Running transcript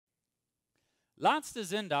Laatste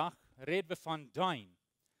Sonntag reden wir von dein.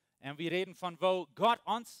 Und wir reden von, wo Gott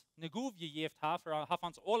uns eine Gabe gegeben hat, oder hat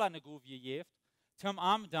uns alle eine Gabe gegeben, zum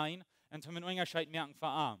Arm dein und zum Unterschied merken für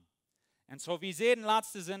Arm. Und so, wir sehen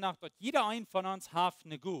letzte Sonntag, dass jeder ein von uns hat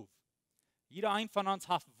eine Gabe. Jeder ein von uns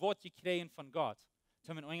hat Wort gekriegt von Gott,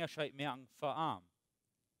 zum Unterschied merken für Arm.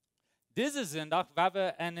 Diese Sonntag werden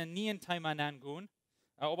wir einen neuen Thema nennen,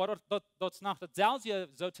 aber das ist noch dasselbe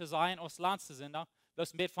so zu sein als letzte Sonntag,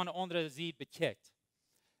 das wird von der anderen Seite bekickt.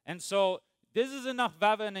 Und so, diese Sonntag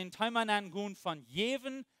werden wir einen Thema nennen von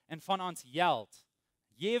Geben und von uns Geld.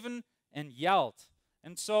 Geben und Geld.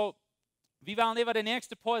 Und so, wir wollen über die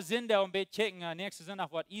nächsten paar Sünder ein bisschen checken, nächste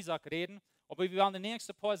Sonntag wird Isaac reden, aber wir wollen die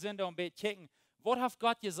nächsten paar Sünder ein bisschen checken, was hat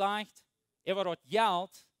Gott gesagt über das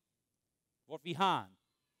Geld, was wir haben?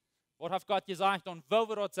 Was hat Gott gesagt und wo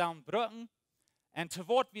wir das sollen brücken und zu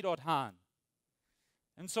was wir dort haben?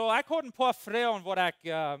 Und so, ich habe ein paar Fragen, die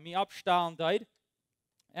ich mir abstellen darf.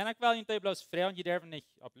 Und ich will nicht bloß Fragen, die dürfen nicht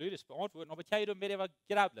blödes beantworten, aber ich habe ein bisschen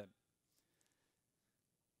grabbeln.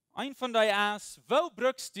 Ein von denen ist, wo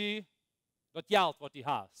brauchst du das Geld, was du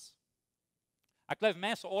hast? Ich glaube,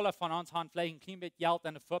 meist alle von uns haben vielleicht ein klein bisschen Geld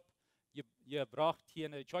in der Fupp. Je braucht hier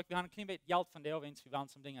in der Church, wir haben ein klein bisschen Geld von der, wenn wir wollen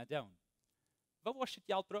zum Dinge tun. Wo willst du das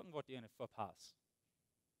Geld brauchen, was du in der Fupp hast?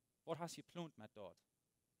 Was hast du geplant mit dort?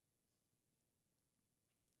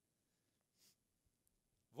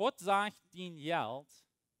 Was sagt dein Geld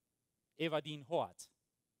über dein Hort?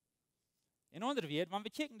 In anderen Worten, wenn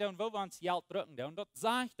wir kicken, wo wir uns Geld brauchen, das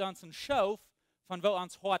sagt uns ein Schau von wo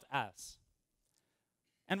uns Hort ist.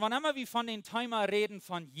 Und wenn immer wir von den Themen reden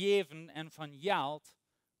von Geben und von Geld,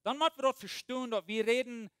 dann müssen wir dort verstehen, dass wir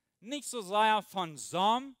reden nicht so sehr von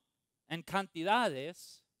Summen und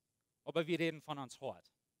Quantidades, aber wir reden von uns Hort.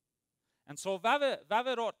 Und so, wenn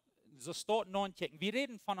wir dort so starten und kicken, wir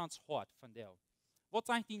reden von uns Hort, von der. Was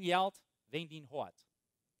sagt dein Geld, wenn dein Hort?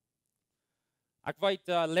 Ich weiß,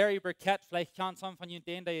 Larry Burkett, vielleicht kann some von Ihnen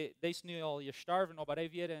den, der ist nu al gestorben, aber er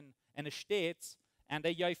wird in den States, und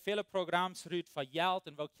er hat viele Programme für Geld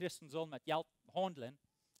und wo Christen sollen mit Geld handeln.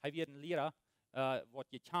 Er wird ein Lehrer, was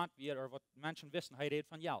gekannt wird, oder was Menschen wissen, er redet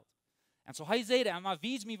von Geld. Und so er sagt immer,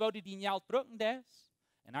 wies mir, wo du dein Geld brauchen das,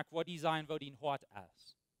 und ich will dir sagen, wo dein Hort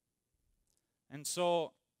ist. Und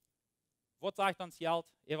so, was sagt uns Geld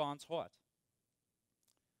über uns Hort?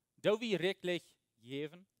 Do wir reichlich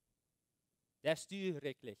geben? Das du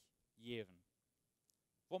reichlich geben.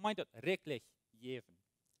 Was meint das? Reichlich geben.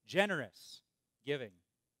 Generous giving.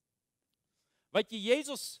 Weil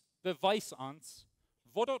Jesus beweist uns,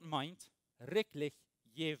 was das meint, reichlich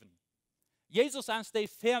geben. Jesus ist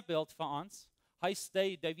das Vorbild für uns, heißt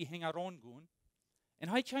der wir herangehen. Und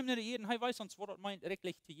er kommt nicht jeden, er weiß uns, was das meint,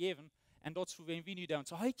 reichlich zu geben. Und dazu werden wir nicht da.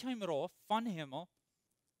 So er kommt rauf von Himmel,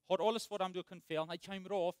 hat alles, was ihm durch fehlen. Er kommt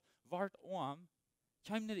rauf, wart om,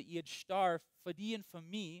 kommt nicht ihr starb für die und für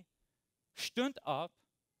mich, stund ab.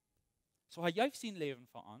 So er gibt sein Leben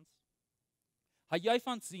für uns. Er gibt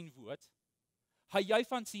uns sein Wort. Er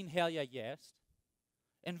gibt uns sein Herr jetzt.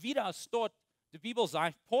 Und wieder ist dort, die Bibel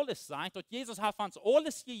sagt, Paulus sagt, dass Jesus hat uns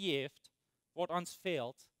alles gegeben, was uns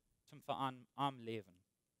fehlt, zum am Leben.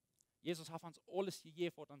 Jesus hat uns alles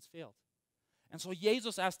gegeben, was uns fehlt. Und so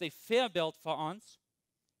Jesus ist das Vorbild für uns,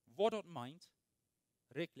 was das meint,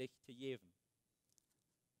 reichlich zu geben.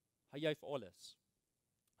 Er gibt alles.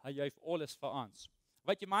 Er gibt alles für uns.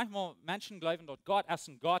 Weil manchmal Menschen glauben, dass Gott ist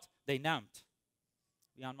ein Gott, der nimmt.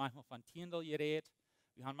 Wir haben manchmal von Tindel geredet.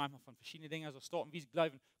 Wir haben manchmal von verschiedenen Dingen so starten. Wir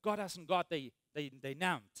glauben, Gott ist ein Gott, der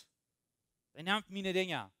nimmt. Der nimmt meine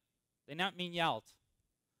Dinge. Der nimmt mein Geld.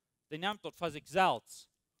 Der nimmt das für sich selbst.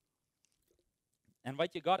 Und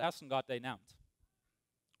weißt du, Gott ist ein Gott, der nimmt.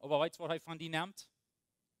 Aber weißt du, was er von dir nimmt?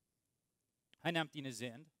 Er nimmt deine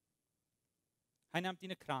Sünde. Er nimmt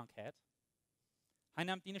deine Krankheit. Er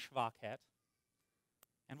nimmt deine Schwachheit.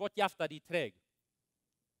 Und was gibt er die trägt?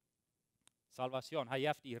 Salvation. Er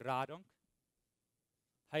gibt die Radung.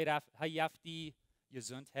 Er gibt die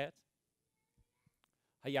Gesundheit.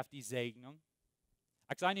 Er gibt die Segnung.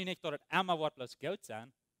 Ich sage nicht, dass es immer wird bloß Geld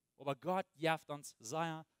sein, aber Gott gibt uns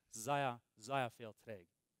sehr, sehr, sehr viel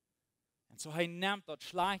trägt. Und so er nimmt das,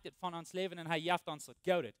 schleicht es von uns Leben und er gibt uns das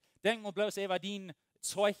Geld. Denk mal bloß über dein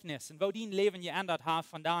Zeugnis und wo dein Leben geändert hat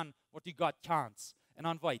von dem, was du Gott kannst. Und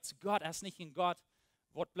dann weißt Gott ist nicht ein Gott,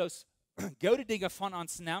 der bloß gute Dinge von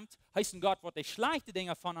uns nimmt, heißt ein Gott, der die schlechte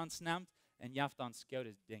Dinge von uns nimmt und gibt uns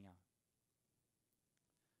gute Dinge.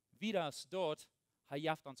 Wieder ist dort, er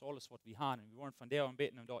gibt uns alles, was wir haben. Wir wollen von der und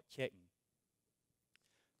beten und dort checken.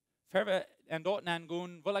 Bevor wir dort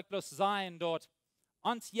gehen, will ich bloß sagen, dort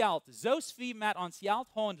uns Geld, so wie mit uns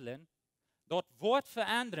Geld handeln, dort wird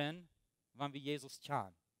verändern, wenn wir Jesus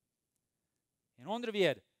kennen. In andere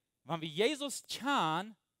woorden, wenn wir Jesus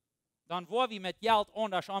kennen, dann wollen wir mit Geld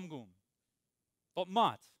anders umgehen. Dat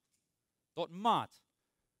macht. Dat macht.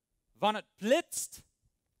 Wenn es blitzt,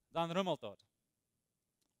 dann rummelt das.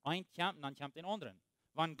 Ein kommt, dann kommt den anderen.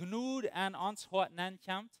 Wenn Gnade an uns Herzen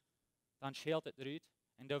kommt, dann schält es eruit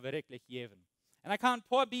und da wir reichlich geben. Und ich kann ein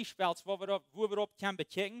paar Beispiele, wo wir das können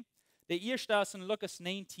bechecken. Der erste ist in Lukas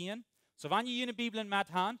 19. So, wenn ihr eine Bibel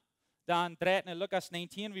mit habt, dann dreht in Lukas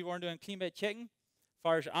 19, wir wollen da ein klein bisschen checken,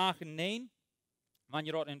 Vers 8 und 9. Wenn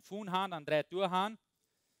ihr das in Phone habt, dann dreht durch an.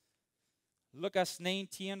 Lukas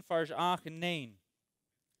 19, Vers 8 und 9.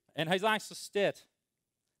 Und er sagt, so steht,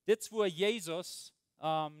 dit is wo Jesus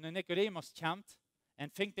naar Nicodemus komt en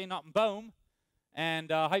vindt ihn op een boom. En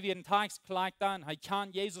hij wird een Tag gelijk dan, hij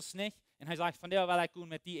kan Jezus niet. En hij zegt, van der wil ik gaan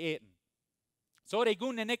met die eten. So, die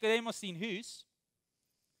gaan naar Nicodemus zijn huis.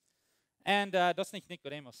 En dat is niet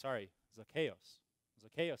Nicodemus, sorry, Zacchaeus.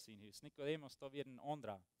 Zacchaeus zijn huis. Nicodemus, dat weer een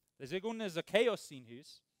andere. Dus ze gaan naar Zacchaeus zijn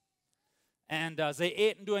huis. En ze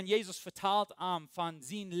eten door en Jezus vertelt aan van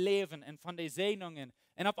zijn leven en van de zegeningen.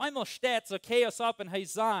 En op einmal steht Zacchaeus op en hij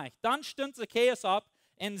zegt, dan stond Zacchaeus op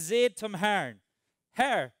en zei zum Herrn,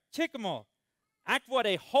 Herr, kijk mal, ik wil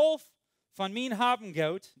de helft van mijn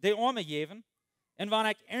Habengoud de armen geven, en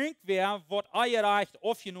wanneer ik irgendwer wat eierrecht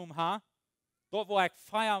afgenomen ha, dat wil ik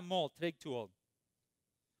 4-maal terugtun.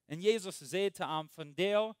 En Jezus zei te hem, van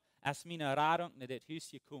deel is mijn radung naar dit huis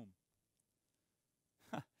gekomen.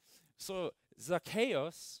 So,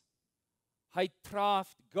 Zacchaeus, hij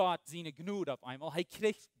traf Gott seine Gnade op einmal. Hij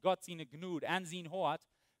kreeg Gott seine Gnade an sein Hort.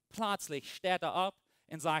 Plötzlich steht op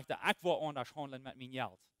en zegt, ik wil anders handelen met mijn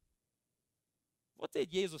geld. Wat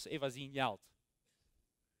deed Jezus over zijn geld?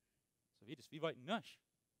 So wie weten nicht.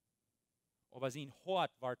 Aber sein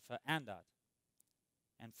Hort wordt veranderd.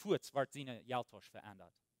 En voorts wordt zijn geldtas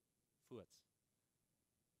veranderd. Voorts.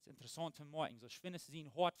 Het is interessant te merken. So, wenn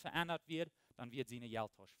sein Hort verandert wird, dann wird seine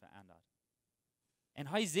Geldtas verändert. Und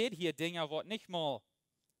er sieht hier Dinge, die nicht mal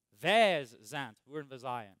weise sind, würden wir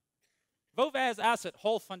sagen. Wo weise ist es,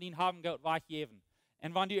 halb von den Habengeld weggeben?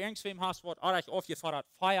 Und wenn du irgendwem hast, was euch aufgefordert,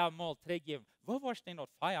 4-maal zurückgeben, wo wirst du denn das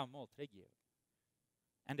 4-maal zurückgeben?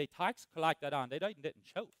 Und die Tax collector dann, die deuten das in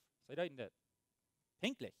Schauf. Sie deuten das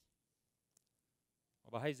pinklich.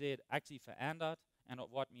 Aber er sieht, ich sie verändert und das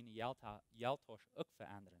wird meine Geldtas auch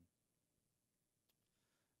verändern.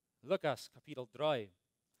 Lukas, Kapitel 3.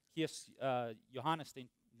 Hier ist Johannes den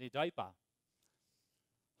Däuper.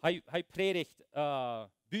 Hij predigt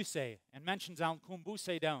Buße en mensen zullen komen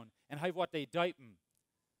Buße doen. En hij wordt die däupen.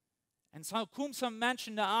 En zo komen some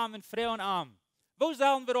mensen de arm en vrouwen arm. Wo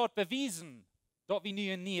zullen we dat bewijzen dat we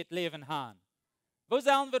nu een nieuw leven hebben? Wo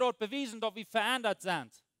zullen we dat bewijzen dat we veranderd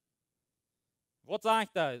zijn? Wat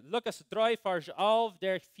zegt hij? Lukas 3, vers 11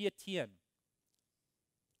 der 14.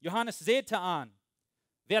 Johannes zegt aan,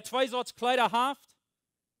 wer 2 soorts kleider heeft,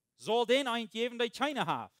 soll den eingeben, der keine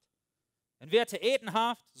haft. Und wer zu eten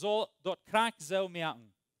haft, soll dort krank so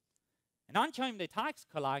merken. Und dann kam der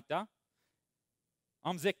Taxkollektor,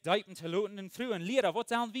 sich däupen zu lassen in frühen Lieder. Was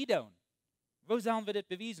sollen wir tun? Wo sollen wir das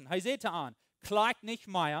beweisen? Er sagte an, klagt nicht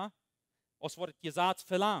mehr, als was das Gesetz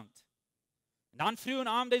verlangt. Und dann frühen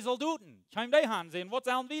Abend die Soldaten, kam die Hand sehen, was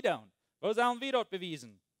sollen wir tun? Wo sollen wir das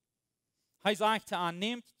beweisen? Er sagte an,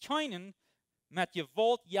 nehmt keinen mit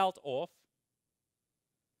Gewalt Geld auf,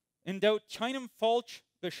 en dort keinem falsch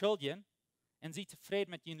beschuldigen und sie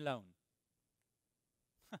zufrieden mit ihrem Lohn.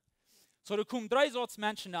 So, da kommen 3 Sorts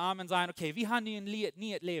Menschen an und sagen, okay, wir haben ein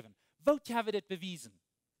neues Leben. Wo haben wir das bewiesen?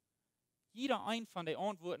 Jeder ein von den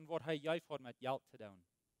Antworten, was er jäuf hat mit Geld zu tun.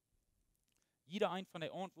 Jeder ein von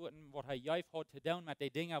den Antworten, was er jäuf hat zu tun mit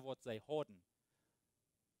den Dingen, was sie hatten.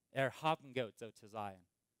 Haben Gott sozusagen.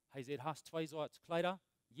 Er sagt, hast 2 Sorts Kleider,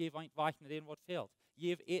 je weich mit dem, was fehlt.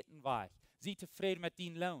 Je eten weich. Sie zufrieden mit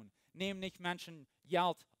deinem Lohn. Nehm nicht Menschen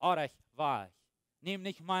Geld arg weich. Nehm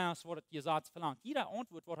nicht mehr, als was das Gesetz verlangt. Jeder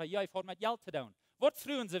Antwort, was er jäuf hat mit Geld zu tun. Was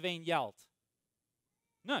frühen sie wegen Geld?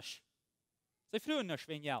 Nicht. Sie frühen nicht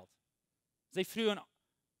wegen Geld. Sie frühen,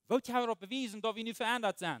 wo haben wir bewiesen, dass wir nicht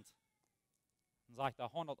verändert sind? Dann sagt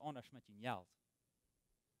er, handelt anders mit dem Geld.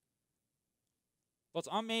 Das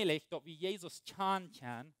ist allmählich, dass wir Jesus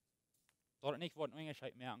kennen, dass er nicht einen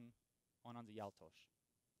Unterschied merken an unsere Geldtasche.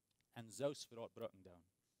 Und so ist wir das brücken doen.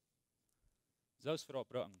 So ist wir das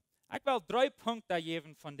brücken. Ich will 3 Punkte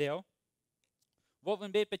geben von dir, wo wir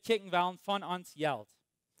ein bisschen bekijken wollen von uns Geld.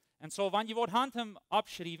 Und so, wenn ihr was Hand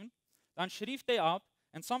abschreiben, dann schreibt ihr ab,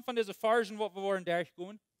 und some von diesen Versen, wo wir wollen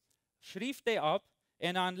durchgehen, schreibt ihr ab,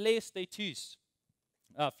 und dann lest ihr thuis.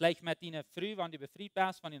 Vielleicht mit ihnen früh, wenn du befreit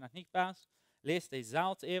bist, wenn du noch nicht bist, lest ihr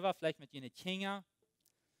selbst eben, vielleicht mit ihnen Kindern.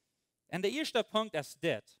 Und der erste Punkt ist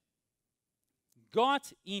das.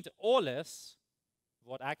 Gott eent alles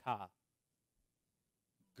wat ik heb.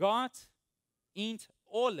 Gott eent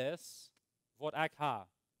alles wat ik heb.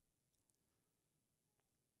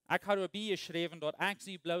 Ik had erbij geschreven dat ik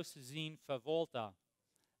ze bloos te zien verwolter.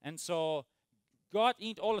 En zo, God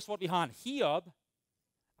eent alles wat we hebben. Hiob,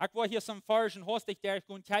 ik wil hier some versen hostig der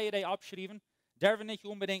kun je die abschrijven. Der we nicht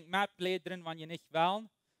unbedingt mitblättern, wenn je nicht will.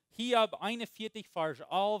 Hiob 41, Vers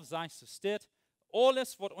 11, sagt es steht,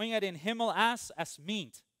 alles wat unter den Himmel ist, es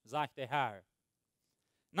meint, sagt der Herr.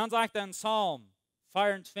 Und dann sagt er in Psalm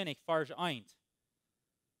 24, Vers 1.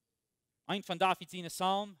 Ein von Davids in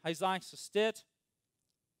Psalm, er sagt es steht,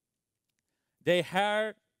 der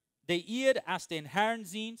Herr, der ihr als den Herrn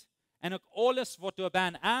sieht, und auch alles, was du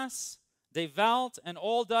ben ist, die Welt und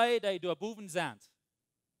all die du boven sind.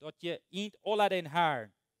 Dort je eent alle den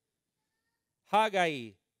Herrn.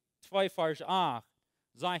 Haggai 2, Vers 8,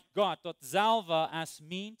 sagt Gott, dort selber es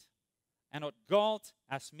meint, und dort Gott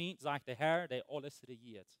es meint, sagt der Herr, der alles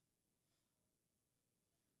regiert.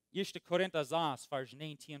 1. Korinther 6, Vers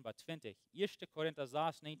 19 bis 20. 1. Korinther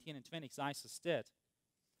 6, 19 und 20 sagt es steht,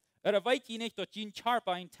 oder weet je nicht, dat je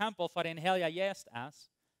Charpa ein Tempel voor den Heilige Geest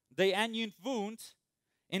is, die in je woont,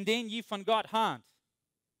 in den je van God hand.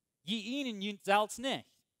 Je ihnen je zelfs nicht.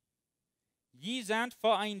 Je sind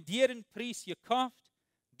voor een deren Preis gekauft,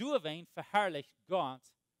 du wen verherrlicht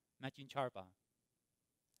Gott met je Charpa.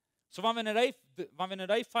 So, wenn wir in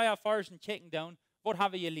die 4 Versen checken down, was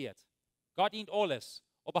haben wir geleerd? Gott eent alles,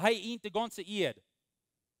 aber er eent die ganze Erde.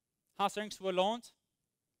 Hast du irgendwo lohnt?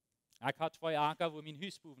 Ich habe 2 Acker, wo mein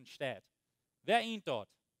Hausboven steht. Wer eent dort?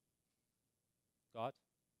 Gott.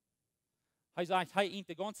 Er sagt, er eent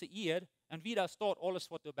die ganze Erde und wie das dort alles,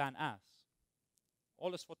 was du ben ist.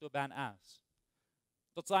 Alles, was du ben ist.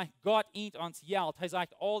 Dort sagt Gott eent ans Geld. Er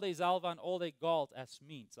sagt, all die Silber und all die Gold es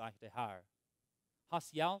meint, sagt der Herr.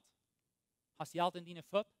 Hast Geld? Hast Geld in deine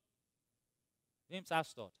Fupp? Wem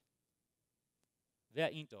ist dort?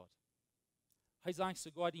 Wer eent dort? Er sagt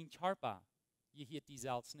sogar den Charpa. Je hiert die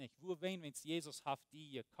zelfs nicht. Wo wen, wenn Jesus hat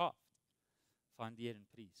die gekauft von deren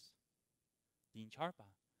Preis? Den Charpa.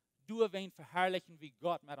 Du wen verherrlichen wie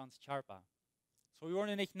Gott mit uns Charpa. So wir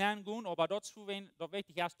wollen nicht nennen gehen, aber dazu wen, da weiß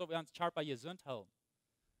ich erst, ob wir uns Charpa gesund haben.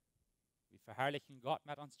 Wir verherrlichen Gott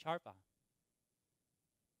mit uns Charpa.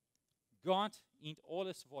 Gott eent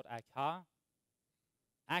alles, was ich habe.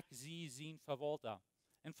 Ich sie sind Verwalter.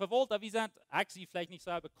 Und Verwalter, wir sind, ich sie vielleicht nicht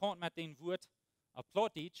so bekannt mit dem Wort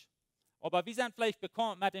Plattdeutsch, aber wir sind vielleicht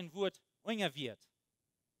bekannt mit dem Wort Ungerwirt.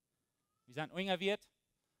 Wir sind Ungerwirt.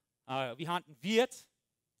 Wir haben einen Wirt.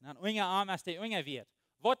 Und ein Ungerarm ist der Ungerwirt.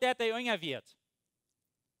 Was der Ungerwirt?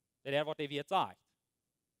 Der, was der Wirt sagt.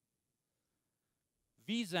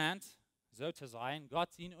 Wir sind, so zu sein,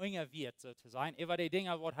 Gott sind Ungerwirt, so zu sein, über die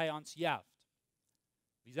Dinge, was er uns gibt.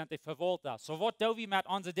 Wir sind die Verwalter. So was tun wir mit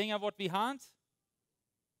unseren Dingen, was wir haben?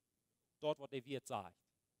 Dort, was der Wirt sagt.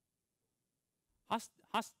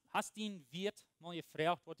 Hast du den Wirt mal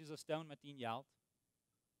gefragt, was ist das mit deinem Geld?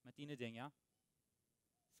 Mit deinen Dingen?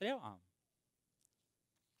 Frau an.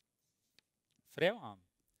 Frau an.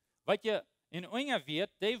 Weißt du, in unser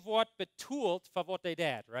Wirt, der wird betult für was der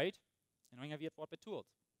tut, right? In unser Wirt wird betult.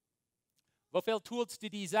 Wofür tulst du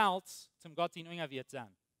die selbst, zum Gott in unser Wirt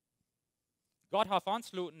sein? Gott hat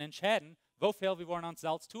uns Leuten entschieden, wofür wir wollen uns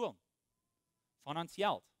selbst tun. Von uns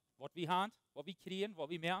Geld. Was wir haben, was wir kriegen, was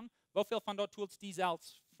wir merken. Wofür von dort tut die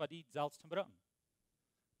selbst, für die selbst zu brauchen?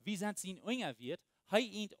 Wie sind sie in unser wird? Er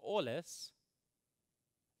eent alles.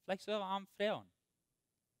 Vielleicht so am Frauen.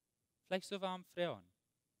 Vielleicht so am Frauen.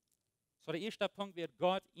 So der erste Punkt wird,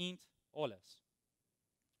 Gott eent alles.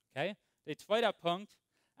 Okay? Der zweite Punkt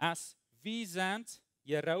ist, wir sind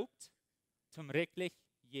geraubt zum Reichlich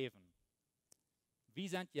Geben. Wir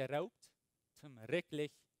sind geraubt zum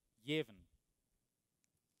Reichlich Geben.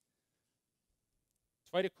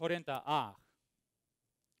 2. Korinther 8.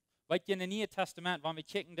 Weil in dem Neuen Testament, wenn wir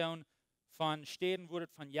checken down von Städten, wo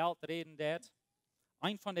es von Geld reden wird,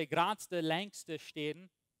 ein von den größten, längsten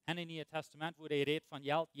Städten in dem Neuen Testament, wo die Rede von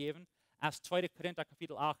Geld geben, ist 2. Korinther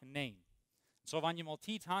Kapitel 8 und 9. So, wenn ihr mal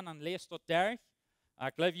Zeit habt, dann lest dort durch.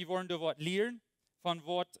 Ich glaube, wir wollen da was lernen von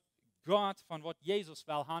was Gott, von was Jesus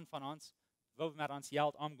will haben von uns, wo wir mit uns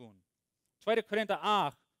Geld umgehen. 2. Korinther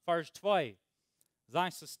 8, Vers 2,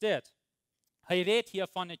 sagt es steht, er redet hier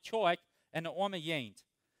von der Kirche und der armen Jent.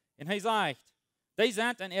 Und er sagt, die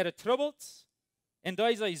sind in ihre Troubles, und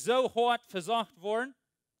die sind so hart versucht worden,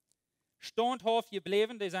 standhaft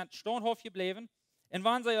geblieben, die sind standhaft geblieben, und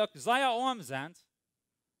wenn sie auch sehr arm sind,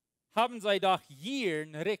 haben sie doch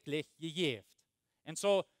Jahren reichlich gegeben. Und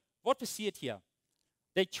so, was passiert hier?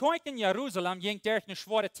 Die Kirche in Jerusalem ging durch eine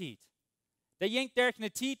schwere Zeit. Die ging durch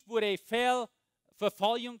eine Zeit, wo die viel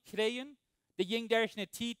Verfolgung kriegen, die ging durch eine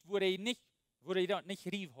Zeit, wo die dort nicht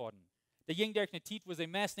rief haben. Die ging durch eine Zeit, wo sie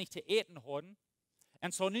meist nicht zu eten hatten.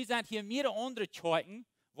 Und so nu sind hier mehrere andere Zeugen,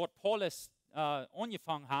 was Paulus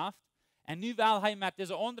angefangen hat. Und nu will er mit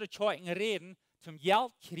diesen anderen Zeugen reden, zum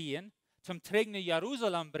Geld kriegen, zum Trägen nach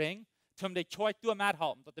Jerusalem bringen, zum die Zeug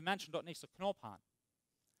mithalten, dass die Menschen dort nicht so knapp haben.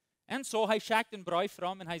 Und so, er schickt den Brief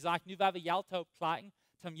rum und er sagt, nu werden wir Geld aufkleiden,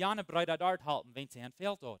 zum jene Brüder dort halten, wenn sie ein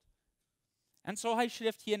Feld dort. Und so, er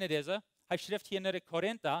schrift hier in die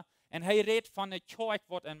Korinther, und er redet von der Zeug,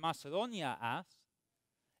 was in Mazedonien ist.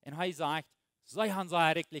 Und er sagt, sie haben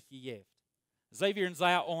sehr reichlich gegeben. Sie werden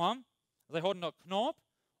sehr arm, sie haben noch knapp,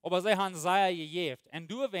 aber sie haben sehr gegeben. Und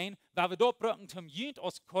du wenn wir dort brauchen, zum Jünd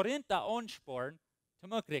aus Korinther ansporen,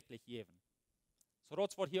 zum auch reichlich geben. So,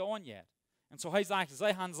 das wird hier angeht. Und so, er sagt,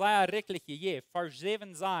 sie haben sehr reichlich gegeben. Vers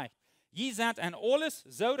 7 sagt, ihr seid in alles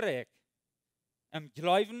so reich, im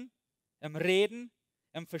Glauben, im Reden,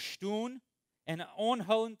 im Verstehen, in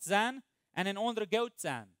Anhaltend sein und in andere Geld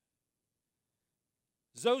sein.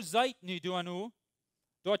 So seid nu du,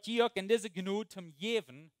 dort ihr auch in diese Gnade zum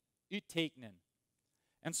Geben uittekenen.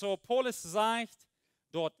 Und so Paulus sagt,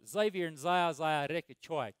 dort sei wir ein sehr, sehr reiche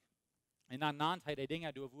Zeug. Und dann nannt er die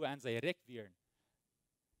Dinge, wo sie reich werden.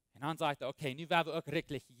 Und dann sagt er, okay, nu werden wir auch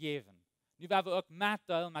reichlich geben. Nu werden wir auch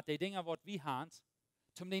mitteilen mit den Dingen, die wir haben,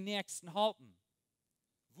 zum den Nächsten halten.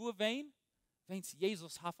 Wo wen? Wenn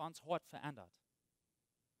Jesus hat uns Hort verändert.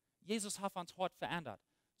 Jesus hat uns Hort verändert.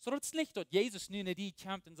 So das ist nicht, dass Jesus nun in die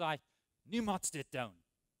kommt und sagt, nu musst du das tun.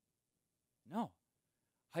 No.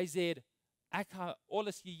 Er sagt, ich habe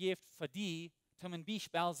alles gegeben für die, zum ein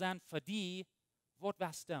Beispiel sein für die, was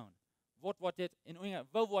was tun. Wo wird das in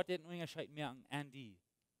Unterschied merken an die?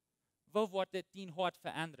 Wo wird das dein Hort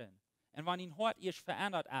verändern? Und wenn dein Hort erst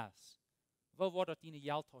verändert ist, wo wird das deine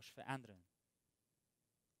Geldtasche verändern?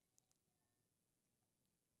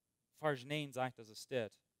 Vers 9 sagt, dass es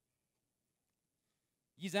steht.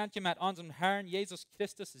 Je seid ja mit unserem Herrn Jesus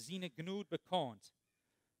Christus seine Gnade bekannt.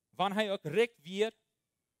 Wenn er auch reich wird,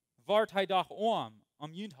 wird er doch arm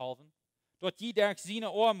am Jünd halten, dort je durch seine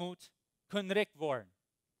Armut können reich werden.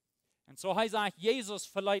 Und so er sagt, Jesus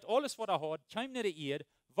verleiht alles, was er hat, kommt nach der Erde,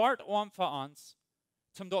 wird arm für uns,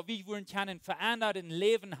 zum dort wir wollen können veränderten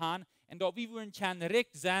Leben haben, und dort wir wollen können reich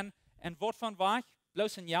sein, und was von was?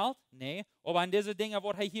 Bloß ein Geld? Nee, aber an diese Dinge,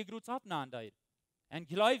 was er hier gut abnimmt. Und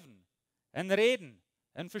Glauben, und Reden,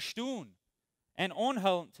 und Verstehen, und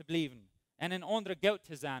anhaltend zu bleiben, und in andere Geld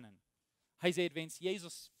zu sein. Er sagt, wenn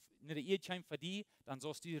Jesus nach der Erde kommt für dich, dann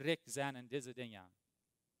sollst du reich sein in diese Dinge.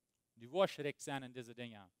 Du wirst reich sein in diese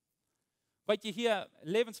Dinge. Weil ihr hier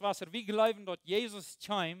Lebenswasser, wir glauben, dass Jesus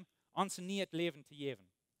kommt, uns ein neues Leben zu geben.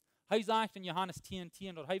 Er sagt in Johannes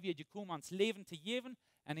 10,10, dass er wird gekommen, uns Leben zu geben,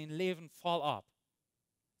 und ein Leben voll ab.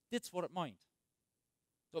 Das ist, was es meint.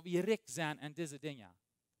 Dass wir reich sind in diese Dinge.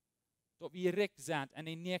 Dass wir reich sind in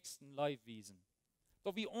den nächsten Leibwesen.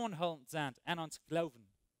 Dass wir anhaltend sind an uns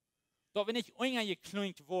Glauben. Dass wir nicht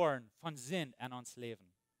angeklingt worden von Sinn an uns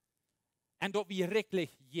Leben. Und dass wir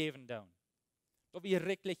reichlich geben tun. Dass wir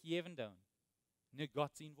reichlich geben tun. Nur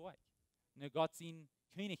Gott sein Weg. Nur Gott sein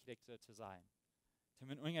Königreich zu sein. Zum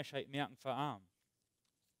einen Unterschied merken für arm.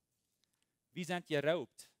 Wir sind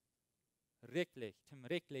geraubt. Reichlich, zum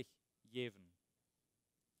reichlich geben.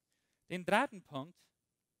 Den dritten Punkt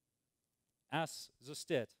ist, so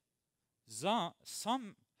steht,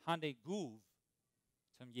 some haben den Guf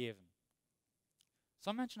zum Geben.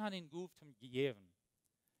 Some Menschen haben den Guf zum Geben.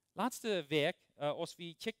 Letzte Weg, als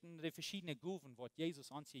wir kicken die verschiedenen Gufen, was Jesus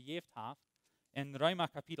uns gegeben hat, in Römer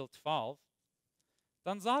Kapitel 12,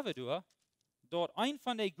 dann sagen wir, dort ein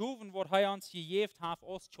von den Gufen, was er uns gegeben hat,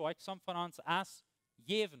 als Zeug, some von uns ist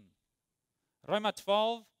geben. Römer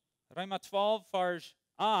 12, Vers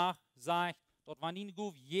 8 sagt, dass wenn die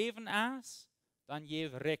Guf geben ist, dann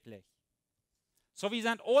geben reichlich. So wir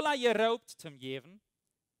sind alle geraubt zum Geben,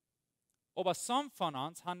 aber some von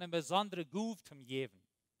uns haben eine besondere Guf zum Geben.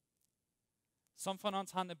 Some von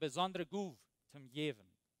uns haben eine besondere Guf zum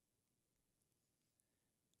Geben.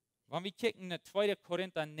 Wenn wir kicken in 2.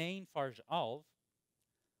 Korinther 9, Vers 11,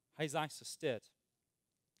 er sagt, so steht,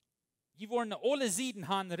 die wurden alle Seiten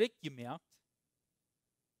haben recht gemerkt,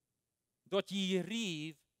 dass je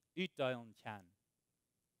Rief uitdelen kann.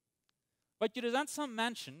 Weil er sind some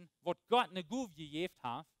Menschen, die Gott eine Guf gegeben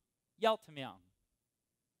hat, Geld zu merken.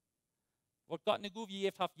 Was Gott eine Guf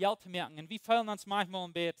gegeben hat, Geld zu merken. Und wir fühlen uns manchmal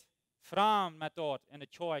ein bisschen fremd mit dort in der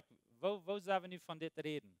Zeug. Wo sollen wir nu von dit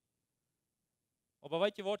reden? Aber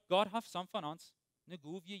weißt du was? Gott hat some von uns eine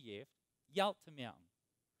Guf gegeben, Geld zu merken.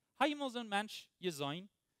 Hat jemand so ein Mensch gesehen?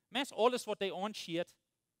 Mensch, alles, was der anschiert,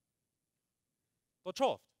 das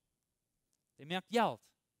schafft. Die merkt Geld.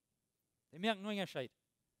 Die merkt nur Unterschied.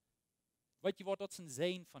 Weet je wat, dat is een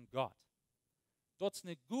zijn van God. Dat is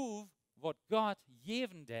een goef wat God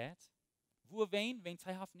geven deed. Wo wen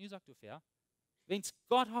hij heeft nu sagt ungefähr. Wens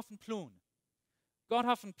God heeft een plan. God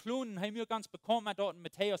heeft een plan en hij moet ganz bekommen dort in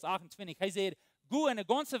Matthäus 28. Hij zei, go in de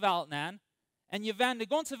ganze Welt nan en je wendt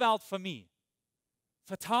de ganze Welt voor mij.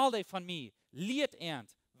 Vertaal die van mij. Leert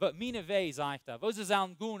eind wat mijn weg, zegt hij. Wo ze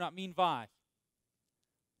zullen gaan op mijn weg.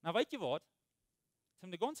 Nou, weet je wat? Om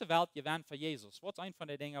de ganze Welt gewend voor Jezus. Wat is een van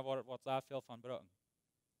de dingen waar daar veel van gebruiken?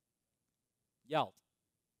 Geld.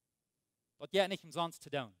 Dat gaat niet umsonst te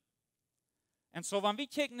doen. En zo, wanneer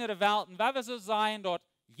we kijken naar de Welt, en waar we zo zijn, dat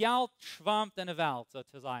geld schwammt in de Welt, so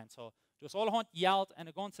te zijn. So, dus allerhand geld in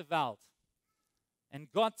de ganze Welt. En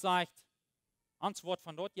God zegt, ons wordt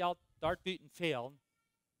van dat geld dort buiten veel,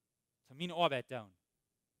 te mijn arbeid doen.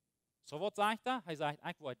 So, wat zegt hij? Hij zegt,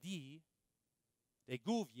 ik wil die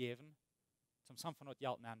goef geven, zum sam van dat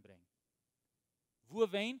geld aanbrengen. Wo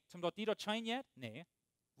wen? Omdat die dat schijn jet? Nee.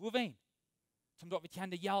 Wo wen? Omdat we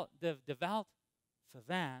kunnen de Welt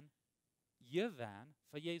verwaan, je waan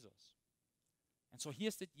voor Jezus. En zo hier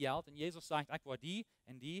is dit geld en Jezus zegt, ik wil die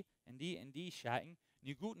en die en die en die schenken.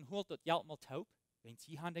 Nu goed en hoort dat geld mal taub, wenn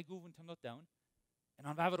sie han de goeven om dat doen. En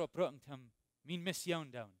dan waren we op bruggen om mijn mission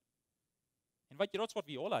doen. En weet je, dat is wat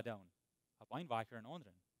we alle doen. Op een weicher en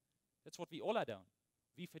anderen. Dat is wat we alle doen.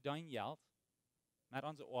 We verdienen geld met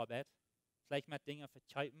onze arbeid, vielleicht met dingen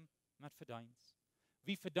verkaufen, met verdienst.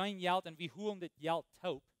 We verdienen geld en we holen dit geld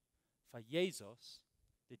taub voor Jezus.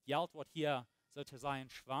 Dit geld wat hier so te zijn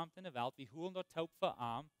schwammt in de Welt, we holen dat taub voor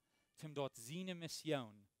arm, om dort zijn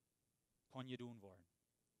mission kon je doen worden.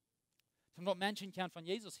 Omdat mensen kan van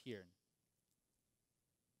Jezus horen.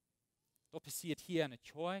 Dat passiert hier in de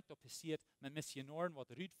kerk, dat passiert met missionaren wat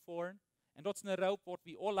uitvoeren. En dat is een roep wat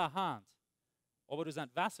we alle hebben. Aber du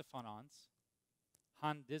sind Wasser von uns,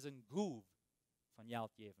 han diesen Goef von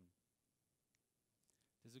Geld geben.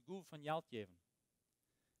 Diese Goef von Geld geben.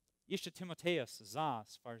 1. Timotheus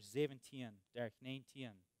 6, Vers 17,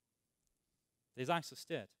 19. Der sagt so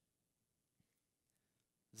steht.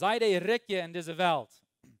 Sei der Ricke in dieser Welt,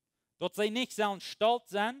 dort sie nicht sollen stolz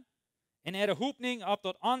sein, in ihrer Hoffnung auf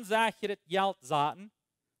dort unsicheres Geld zaten,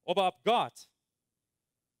 aber auf Gott,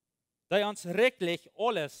 der uns reichlich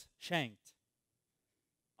alles schenkt.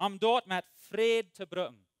 Om dort met vrede te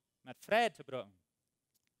brengen. Met vrede te brengen.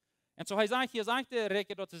 En zo hij zegt, hier zegt de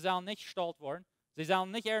rijken dat ze zullen niet stolz worden. Ze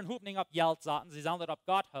zullen niet een hoopning op geld zetten. Ze zullen dat op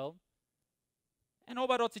God houden. En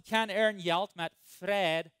ook dat ze kan een geld met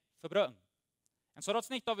vrede verbruiken. En zo dat is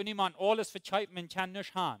niet dat we niemand alles verkaufen en kan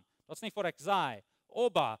niets hebben. Dat is niet wat ik zei.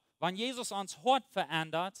 Aber, wanneer Jezus ons hart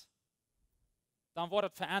verandert, dan wordt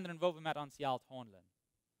het veranderen hoe we met ons geld handelen.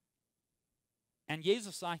 En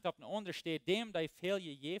Jezus zegt op een ander steed, dem die veel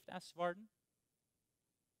je geeft is worden,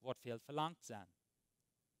 wordt veel verlangt zijn.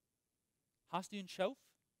 Hast du een schoof?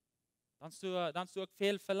 Dan is ook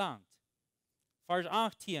veel verlangt. Vers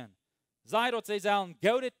 18. Zij dat zij zullen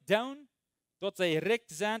goud doen, dat zij rijk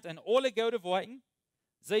zijn en alle gouden worden.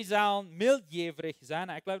 Zij zullen mildjevrig zijn.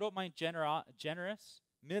 Ik geloof dat mijn generous,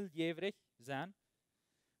 mildjevrig zijn.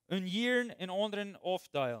 En jieren in anderen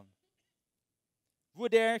afdelen.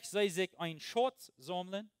 Wodurch zij zich een schatz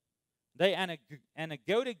sammeln, die een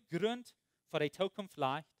gouden grond voor de toekomst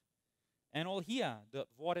legt, en al hier dat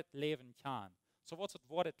wat het leven kan. So wat is het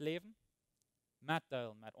wat het leven?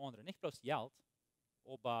 Metdelen met anderen. Niet bloß geld,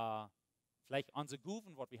 aber vielleicht onze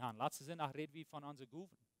goeven wat we hebben. Laatste zin reden we van onze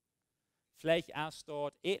goeven. Vielleicht erst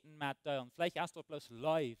dort eten metdelen, vielleicht erst dort bloß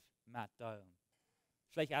live metdelen.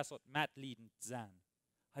 Vielleicht erst dort metliedend zijn.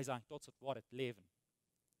 Hij zegt, dat is het wat het leven.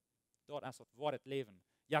 Dat is het wat het leven.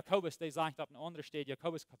 Jacobus, die zegt op een andere steed,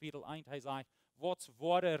 Jacobus kapitel 1, hij zegt, wat is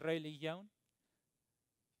ware religion?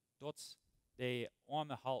 Dat is die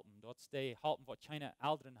armen helpen, dat is die helpen wat geen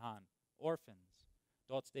ouderen hebben, orphans.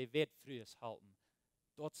 Dat is die wetvrühers helpen.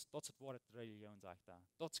 Dat is het wat het religion zegt daar.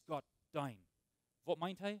 Dat is God dein. Wat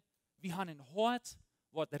meint hij? We hebben een hart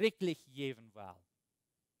wat reichlich geben wil.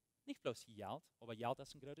 Niet bloß geld, aber geld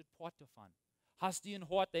is een grote part daarvan. Hast du een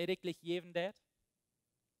hart die reichlich geben deed?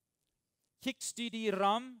 Kikst du die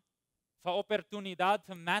ram voor opportuniteit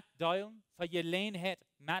te metdelen, voor je leenheid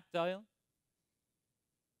metdelen?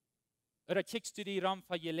 Oder kikst du die ram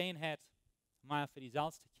voor je leenheid maar voor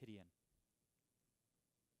jezelf te krijgen?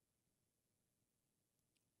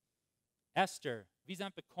 Esther, we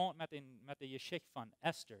zijn bekend met de geschichte van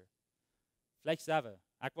Esther. Vielleicht selber.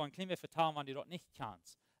 Ik wil een klein beetje vertellen, wanneer je dat niet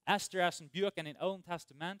kent. Esther is een boek in het Oude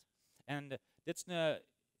Testament. En dit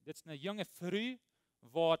is een jonge vrouw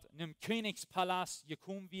wat in een königspalast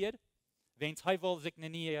gekomen wird. Wens hij wil zich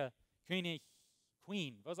een nieuwe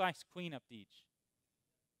Queen. Was heißt Queen auf Deutsch?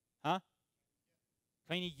 Huh?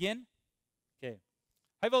 Königin? Okay.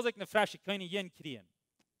 Hij wil zich een frische koningin kriegen.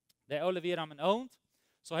 De oude weer aan mijn oud.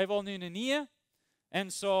 So hij wil nu een nieuwe.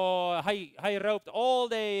 En so hij roopt al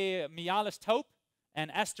de Mialis taub. En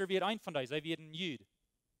Esther weer een van die. Zij weer een Jude.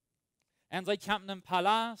 En zij komt in een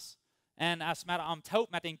palace. En als met am taub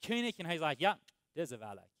met een koning. En hij zegt, ja, deze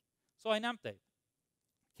wil ik. So hij neemt die.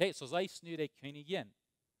 Okay, so zij is nu de koningin.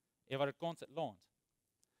 Waar het ganze loont.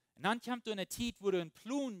 En dan komt er een tijd waar er een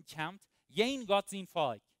ploen komt. Geen God zijn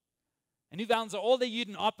volk. En nu willen ze al die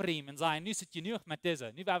Juden opriemen en zeggen, nu zit je genoeg met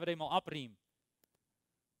deze. Nu willen we die mal opriemen.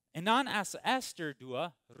 En dan als Esther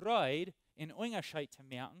door, rijdt in onderscheid te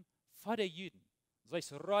merken voor de Juden. Zij is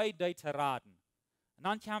rijdt die te raden. En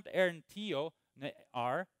dan komt een Theo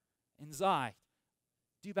naar en zegt,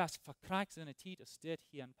 du bist verkrijgt zo'n tijd als dit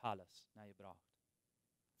hier in Palace naar je bracht.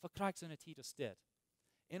 Verkrijgt zo'n tijd als dit.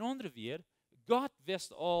 In andere weer, God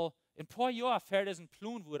wist al, een paar jaar verder een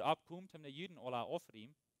ploen wordt opkomt om de Juden alle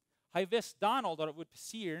offeren. Hij wist dan al dat het would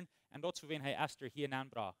passeren en dat zo wen hij Esther hier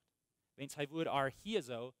aanbracht. Wens hij would haar hier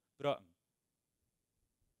zo brengen.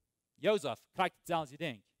 Jozef krijgt hetzelfde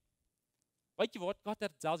ding. Weet je wat? God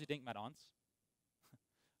heeft hetzelfde ding met ons.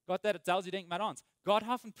 God heeft hetzelfde ding met ons. God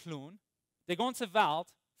heeft een ploen, de ganze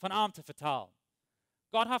wereld van arm te vertalen.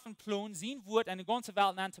 God heeft een ploen, zijn woord en de ganze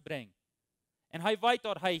wereld aan te brengen. En hij weet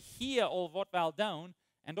dat hij hier al wat wil doen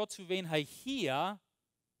en dat zo wen hij hier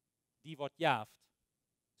die wat jaft.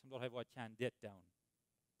 Omdat hij wat kan dit doen.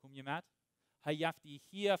 Kom je met? Hij jaft die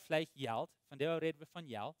hier vielleicht geld, van daar reden we van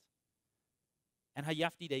geld. En hij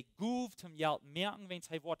jaft die de goef om geld merken, wens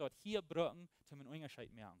hij wat dat hier brengen, om een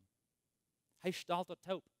onderscheid merken. Hij stelt dat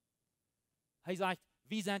op. Hij zegt,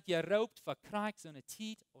 wie zijn je roopt, verkrijgt zo'n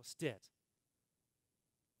tijd als dit.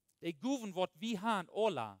 De goeven wat wie gaan,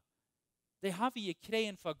 alle, die hebben je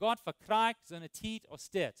gekregen voor God, verkrijgt zo'n tijd als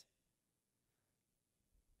dit.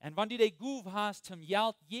 En wanneer die goef hast om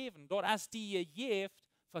geld geven, dat als die je geeft,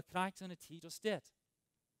 verkrijgt zo'n tijd als dit.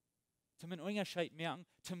 Om een onderscheid merken,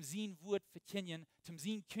 om zijn woord verkennen, om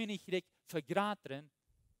zijn koninkrijk vergroteren.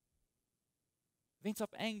 Wens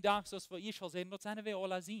op een dag, zoals we hier zal zijn, dat zijn we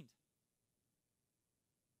alle zien.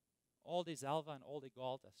 Al die zilver en al die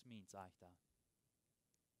gold is mijn, zegt hij.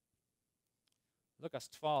 Lukas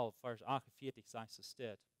 12, vers 48, zegt ze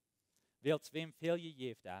dit. Wilt wem veel je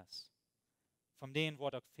geeft is, van denen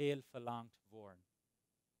wordt ook veel verlangt worden.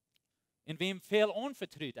 En wem veel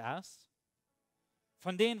onvertrouwd is,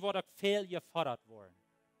 van denen wordt ook veel geforderd worden.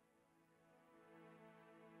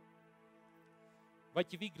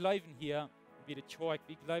 Weet je, wie geloven hier, wie de kerk,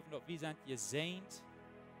 wie geloven dat wie zijn gezegend,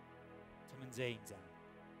 zum een zegen zijn.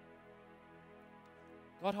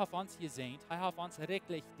 God heeft ons gezegend, hij heeft ons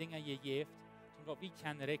rechtlich dingen gegeven, zodat we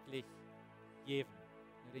kunnen rechtlich geven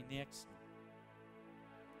naar de nächsten.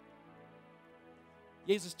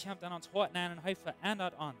 Jezus komt aan ons hart aan en hij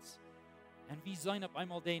verandert ons. En we zijn op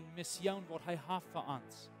eenmaal de mission wat hij heeft voor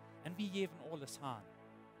ons. En we geven alles aan.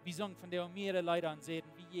 We zeggen van de meerdere Leute aan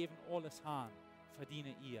zeiden, we geven alles aan voor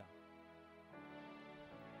die eer.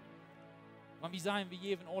 Wanneer we zeggen, we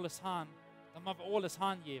geven alles aan, dan moeten we alles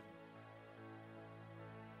aangeven.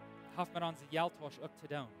 Heeft met onze geldtas ook te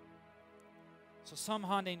doen. So some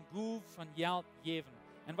haben den Guf von Geld geven.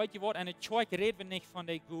 En weet je wat, in de kerk reden we niet van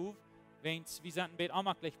de Guf, want we zijn een beetje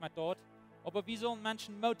aanmakkelijk met dat. Aber wie sollen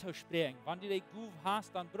Menschen Motto sprechen? Wenn du den Guf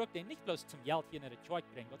hast, dann braucht er nicht bloß zum Geld hier in der Kirche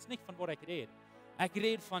bringen. Das ist nicht von wo ich rede. Ich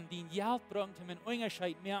rede von den Geld bringen, um einen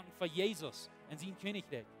Unterschied merken für Jesus und sein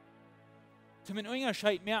Königreich. Um einen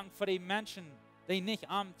Unterschied merken für die Menschen, die nicht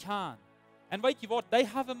arm kann. Und weißt du was, die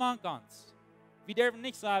haben man ganz. Wir dürfen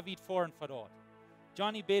nicht sagen, wie es vorhin für dort.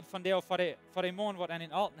 Johnny bet von der für den Mann, der in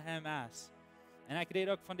den Altenheim ist. Und ich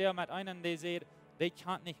rede auch von der mit einem, der sagt, der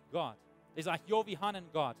kennt nicht Gott. Der sagt, jo, wir haben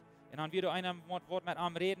einen Gott. Und dann wird einer Wort mit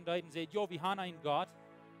einem reden, der sagt, jo, wir haben einen Gott.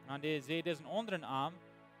 Und dann der sagt, diesen anderen Arm,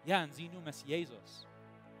 ja, und sie nun ist Jesus.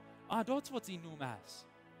 Ah, das ist, was sie nun ist.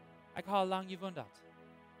 Ich habe lange gewundert.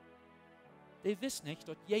 Die wissen nicht,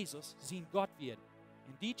 dass Jesus sein Gott wird.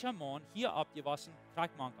 In dieser Mann hier abgewaschen,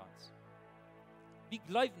 kriegt man ganz. Wir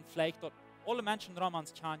glauben vielleicht, dass alle Menschen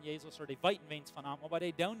damals kennen Jesus oder die weiten wenig von ihm, aber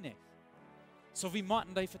die tun nicht. So wir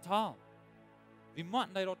müssen die vertalen. Wir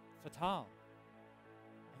müssen die dort vertalen.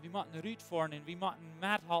 Und wir müssen Rüd fahren und wir müssen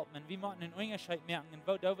mithalten und wir müssen einen Unterschied merken. Und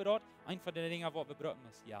wo wir dort, einfach die Dinge, die wir brauchen,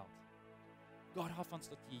 ist Geld. Gott hat uns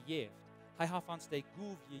das gegeben. Er hat uns die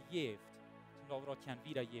Guf gegeben, damit wir das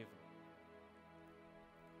wiedergeben.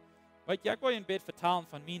 Weil ich will ein bisschen vertalen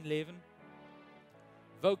von meinem Leben,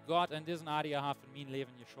 wo Gott in diesen Area hat in meinem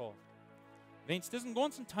Leben geschafft. Wenn es diesen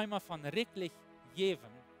ganzen Thema von reichlich geben,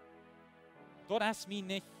 dort ist mir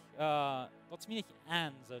nicht dort mir nicht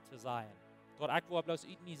an, so zu sein. Dort ich war bloß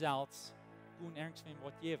in mir selbst, gut irgendwem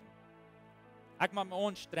was geben. Ich mache mich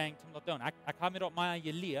anstrengend, um das zu tun. Ich habe mir dort mal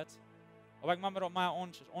gelehrt, aber ich mache mir dort mal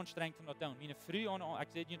anstrengend, um das zu tun. Meine früh ich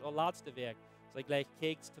sehe nicht der letzte Weg. Sie gleich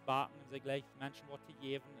Keks zu backen, sie gleich Menschen was zu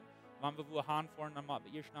geben. Wenn wir wo hinfahren, dann machen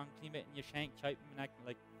wir erst noch ein kleines Geschenk kaufen. Und ich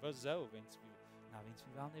like, wieso, wenn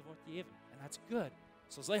wir wollen nicht was geben. Und das ist gut.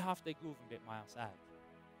 So sie haben die Guven mit mir gesagt.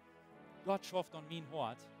 Gott schafft an mein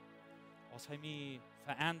Hart, als er mich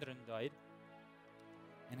verändern wird.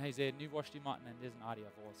 Und er sagt, nu wirst du jemanden in diesen Area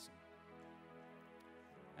wachsen.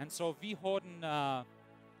 Und so, wir hatten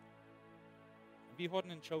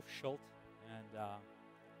einen Schauf Schuld.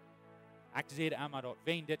 Und ich sehe immer dort,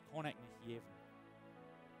 wen das kann ich nicht geben.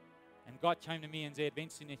 Und Gott kam zu mir und sagte, wenn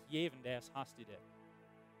du nicht geben darfst, hast du das.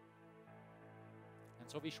 Und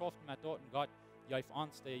so, wir schafften mit dort und Gott, ja, auf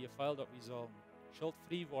uns, der gefällt, dass wir sollen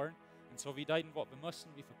schuldfrei werden. Und so, wir deuten, was wir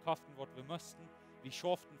mussten, wir verkauften, was wir mussten. Wir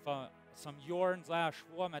schafften vor some Jahren sehr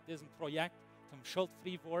schwer mit diesem Projekt, zum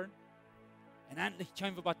schuldfrei werden. Und endlich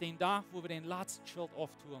kamen wir bei dem Tag, wo wir den letzten Schuld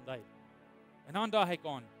auftun. Und dann dachte ich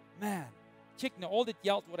an, man, check nur all das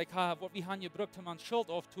Geld, was ich habe, was wir haben gebraucht haben, an Schuld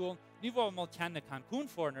auftun. Nu wollen wir mal kennen, kann Kuhn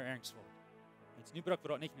fahren oder irgendwo. Jetzt nu brauchen wir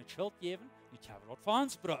dort nicht eine Schuld geben, nu können wir dort für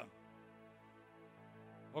uns brauchen.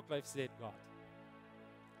 Wirklich sagt Gott.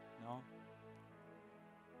 No?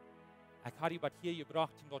 Ich habe dich hier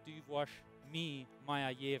gebracht, dass du warst mir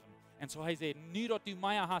Meier geben. Und so hat er gesagt, nu dass du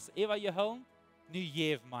Meier hast, ever geholt, nu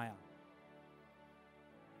geben Meier.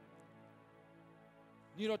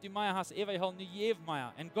 Nu dass du Meier hast, ever geholt, nu geben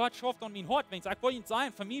Meier. Und Gott schafft an mein Hart, wenn ich sage, ich will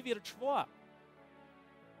sein, für mich wird es schwer.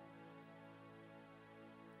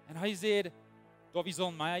 Und er sagt, dass wir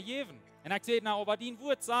sollen Meier geben. Und ich sage, na, aber dein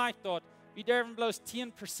Wort sagt dort, wir dürfen bloß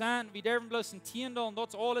 10%, wir dürfen bloß ein Tiendel und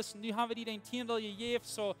das ist alles. Und nu haben wir die den Tiendel gegeben,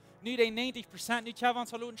 so nu den 90%, nu können wir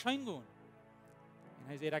uns einen Schein gehen. Und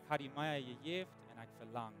er sagt, ich habe die Meier gegeben und ich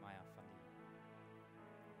verlange Meier von dir.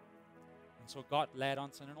 Und so Gott lehrt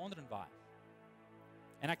uns in einen anderen Weg.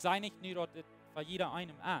 Und ich sage nicht nur, dass das für jeder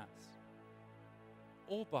einem ist.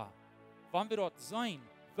 Aber, wenn wir dort sein,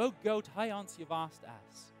 wo Gott uns gewasst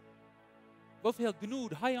ist, wie viel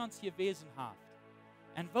Gnade uns gewesen hat,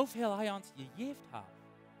 und wie viel uns gegeben hat,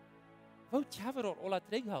 wo können wir dort alle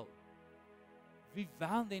zurückhalten? Wir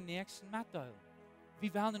wollen den Nächsten mitteilen.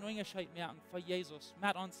 Wir wollen den Unterschied merken für Jesus,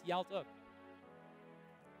 mit uns Geld auch.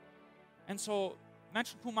 Und so,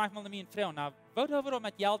 Menschen kommen manchmal zu mir und fragen, na, wo dürfen wir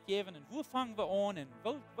mit Geld geben und wo fangen wir an und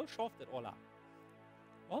wo schafft das alle?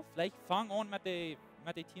 Well, vielleicht fangen wir an mit den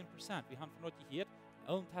 10%. Wir haben von heute gehört,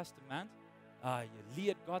 im Alten Testament, ihr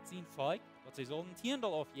lehrt Gott sein Volk, dass sie sollen einen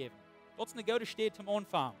Tiendel aufgeben. Das ist eine gute Stelle zum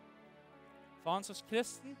Anfang. Für uns als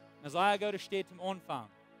Christen, eine sehr gute Stelle zum Anfang.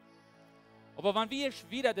 Aber wenn wir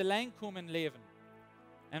wieder allein kommen leben,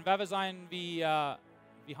 und wenn wir sagen, wir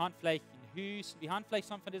haben vielleicht ein Haus, wir haben vielleicht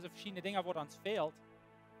some von diesen verschiedenen Dingen, wo uns fehlt,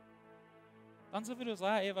 dann sollen wir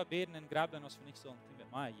sagen, Eva beten und graben, was wir nicht sollen, die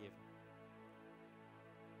mit mir geben.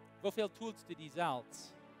 Wie viel tust du dir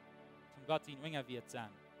selbst, zum Gott sein Winger wird sein?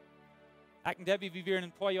 Ich und Debbie, wie wir in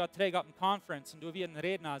ein paar Jahren trägen auf einer Conference und du wirst einen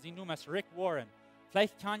Redner, sie nennen es Rick Warren.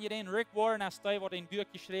 Vielleicht kann ihr den Rick Warren als der, der ein Buch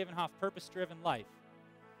geschrieben hat, Purpose Driven Life.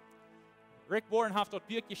 Rick Warren hat dort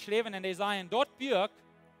Buch geschrieben und er sagen, dort Buch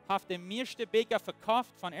hat der meiste Beker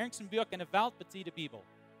verkauft von irgendeinem Buch in der Welt bezieht die Bibel.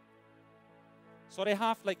 So der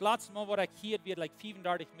hat, like letztes Mal, wo er gehört wird, like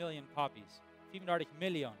 35 Millionen Copies. 35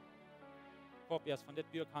 Millionen Copies von dem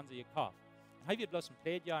Buch haben sie gekauft. Und er wird bloß ein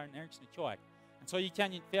Predigjahr in irgendeinem Zeug. Und so ihr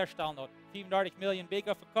könnt euch vorstellen, dass 35 Millionen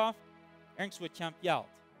Beker verkauft, irgendwo kommt Geld.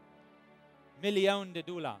 Millionen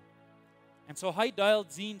 $. Und so er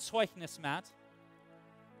teilt sein Zeugnis mit,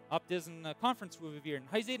 auf diesen Conference, wo wir waren.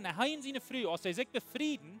 Er sagt, er hat seine Früh, als er sich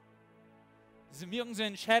befrieden, sie mögen sie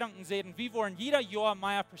Entscheidungen sehen, wir wollen jeder Jahr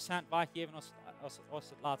mehr Prozent weggeben als das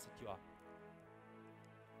letzte Jahr.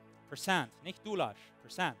 Prozent, nicht $,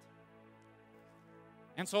 Prozent.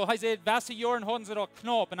 Und so er sagt, welche Jahre hatten sie doch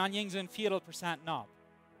knapp und dann gingen sie ein Viertel% ab.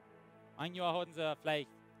 Ein Jahr hatten sie vielleicht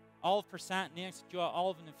 11%, nächstes Jahr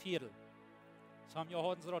 11,25%. Some Jahr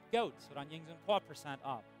hatten sie dort gut, so dann gingen sie ein paar Prozent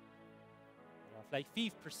ab. Oder vielleicht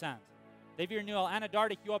 5%. Die werden nu al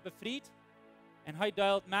 31 Jahre befreit. Und er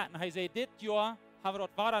teilt mit und er sagt, dit Jahr haben wir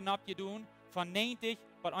dort Waren abgedun von 90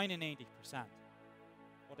 bis 91%.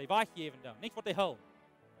 Was die weggeben dann, nicht was die holen.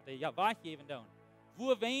 Was die weggeben dann.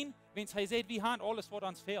 Wo wen, wenn er sagt, wir haben alles, was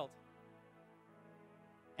uns fehlt.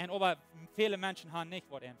 Und aber viele Menschen haben nicht,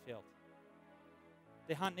 was ihnen fehlt.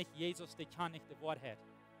 Die haben nicht Jesus, die kann nicht das Wort haben.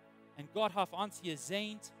 Und Gott hat uns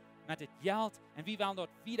gesehnt mit dem Geld und wir wollen dort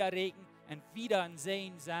wieder regen und wieder ein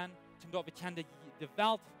Sehen sein, damit wir die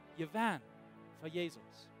Welt gewinnen für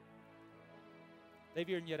Jesus. die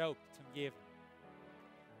werden geraubt zum Geben.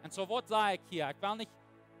 Und so, was sage ich hier? Ich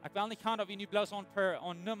will nicht haben, dass wir nicht bloß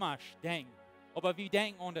an Nummern denken, aber wir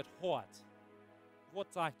denken an das Hort.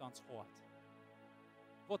 Was sagt uns Hort?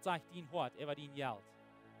 Was sagt dein Hort über dein Geld?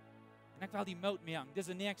 Und ich will die Mut merken,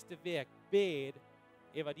 dieser nächste Weg, bet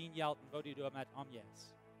über dein Geld und wo du damit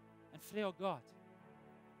umgehst. Und frage Gott,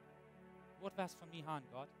 was was von mir haben,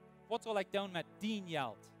 Gott? Was soll ich tun mit dein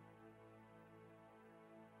Geld?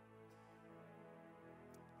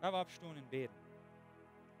 Ich will abstehen und beten.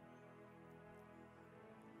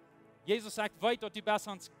 Jesus sagt, ich weiß, dass du bist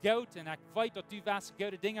uns gut und ich weiß, dass du weißt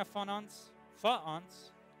gute Dinge von uns, für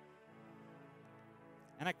uns.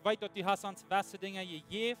 Und ich weiß, dass du hast uns beste Dinge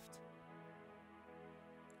gegeben,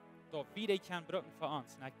 dass wir die können brücken für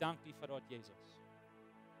uns. Und ich danke dir für das, Jesus.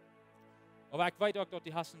 Aber ich weiß auch, dass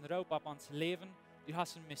du hast einen Raub auf uns Leben, du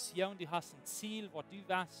hast eine Mission, du hast ein Ziel, was du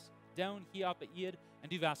weißt, down hier auf der Erde,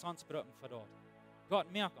 und du weißt uns brücken für das.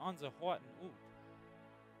 Gott, merk unsere Horten auf.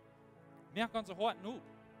 Merk unsere Horten auf.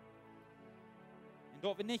 Und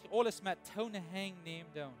dass wir nicht alles mit Töne hängen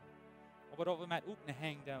nehmen, aber dass wir mit Upne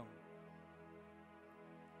hängen.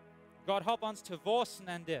 Gott, help uns zu wachsen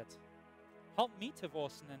in das. Help mich zu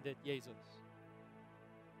wachsen in das, Jesus.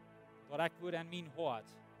 Dass ich würde an mein Hort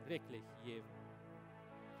reichlich geben.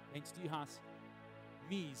 Denn du hast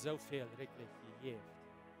mir so viel reichlich gegeben.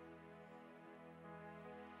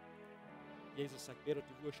 Jesus sagt, wir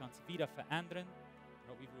würden uns wieder verändern,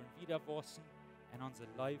 dass wir würden wieder wachsen in unser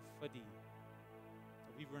Leben für dich.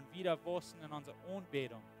 Dass wir würden wieder wachsen in unserer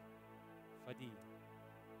Anbetung für dich.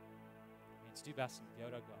 Denn du bist ein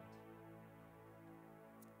guter Gott.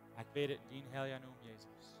 Ich bete in dein heiligen Namen,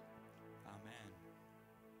 Jesus.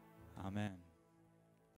 Amen. Amen.